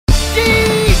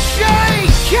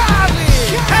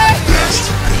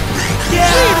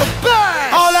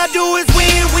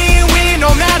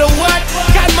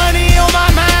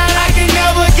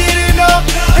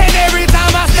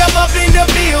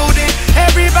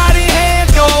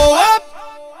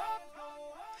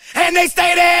they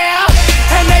stay there,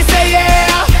 and they say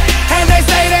yeah, and they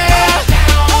stay there.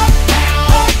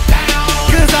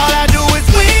 Cause all I do is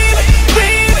win,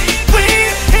 win, win.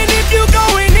 And if you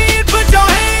going in, put your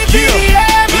hands in the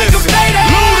air, make them stay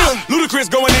there. Ludacris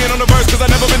going in on the verse, cause I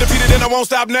never been defeated and I won't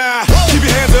stop now. Keep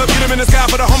your hands up, get them in the sky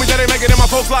for the homies that ain't making it and my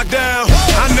folks locked down.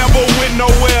 I never went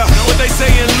nowhere, what they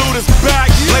saying Luda's back.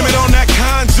 Blame it on that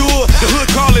contour, the hood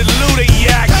call it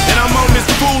Luda-yak. And I'm on this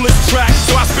foolish track,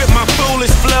 so I spit my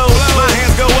foolish flow. My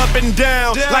hands go up and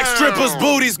down, like strippers'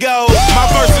 booties go. My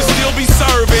verses still be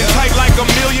serving, tight like a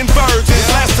million virgins.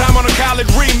 Last time on a college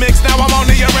remix, now I'm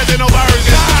on the original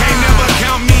version. Can't never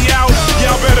count me out,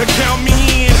 y'all better count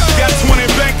me in. Got 20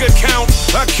 bank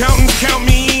accounts, accountants count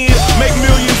me in. Make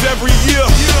millions every year,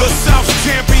 the South's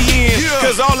champion.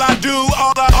 Cause all I do is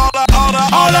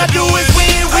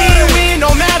win, win, win,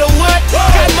 no matter what.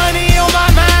 Got money on my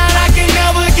mind, I can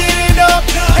never get it up.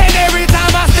 And every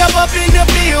time I step up in the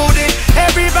building,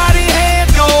 everybody hands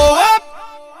go up.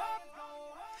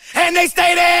 And they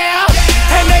stay there,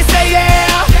 and they say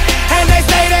yeah, and they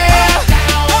stay there.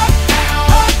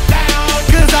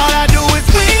 Cause all I do is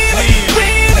win,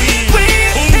 win,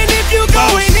 win. And if you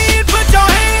going in, put your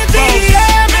hands in the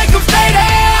air, make them stay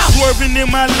there. Swerving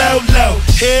in my low-low,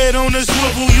 head on a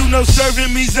swivel, you know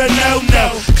serving me's a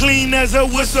no-no. Clean as a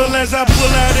whistle as I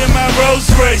pull out in my Rolls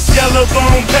Royce. Yellow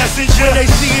bone passenger, they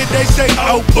see it, they say,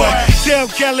 oh boy. Tell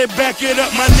Cali, back it up,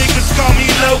 my niggas call me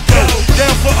loco.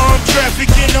 Down for armed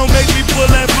trafficking, don't make me pull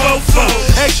that fofo.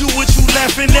 Ask you what you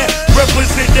laughing at,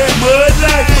 represent that mud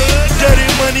life. Dirty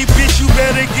money, bitch, you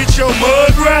better get your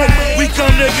mud right. We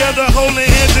come together holding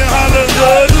hands and holler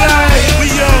thug life.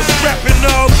 We all strapping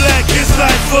all black, it's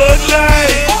like Bud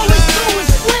Light. All they do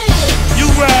is win. You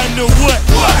riding to what?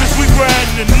 Cause we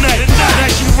riding tonight. Now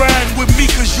you riding with me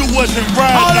cause you wasn't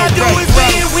riding. All I do is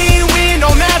win, win, win,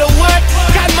 no matter what.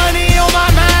 Got money on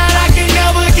my mind, I can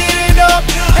never get it up.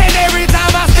 And every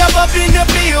time I step up in the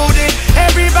building,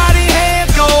 everybody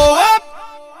hands go up.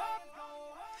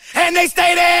 And they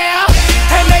stay there,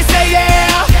 and they say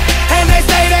yeah, and they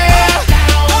stay there.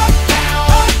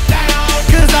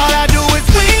 Cause all I do is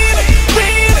win,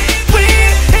 win,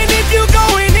 win. And if you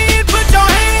going in, put your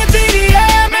hands in the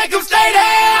air, make them stay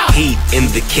there. Heat in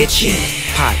the kitchen,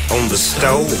 pot on the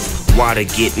stove, water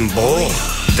getting boiled,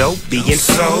 dope being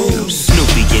sold,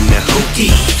 Snoopy in the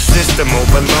hookie, system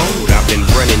overload. I've been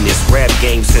running this rap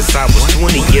game since I was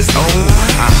 20 years old.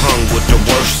 I hung with the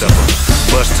worst of them,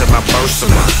 bust till I burst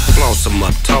them up, floss them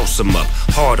up, toss them up,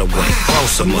 harder way,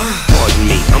 close them up. Pardon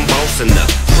me, I'm bossing up,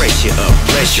 pressure up,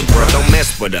 bless you bro, don't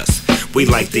mess with us. We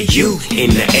like the U in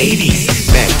the 80s,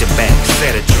 back to back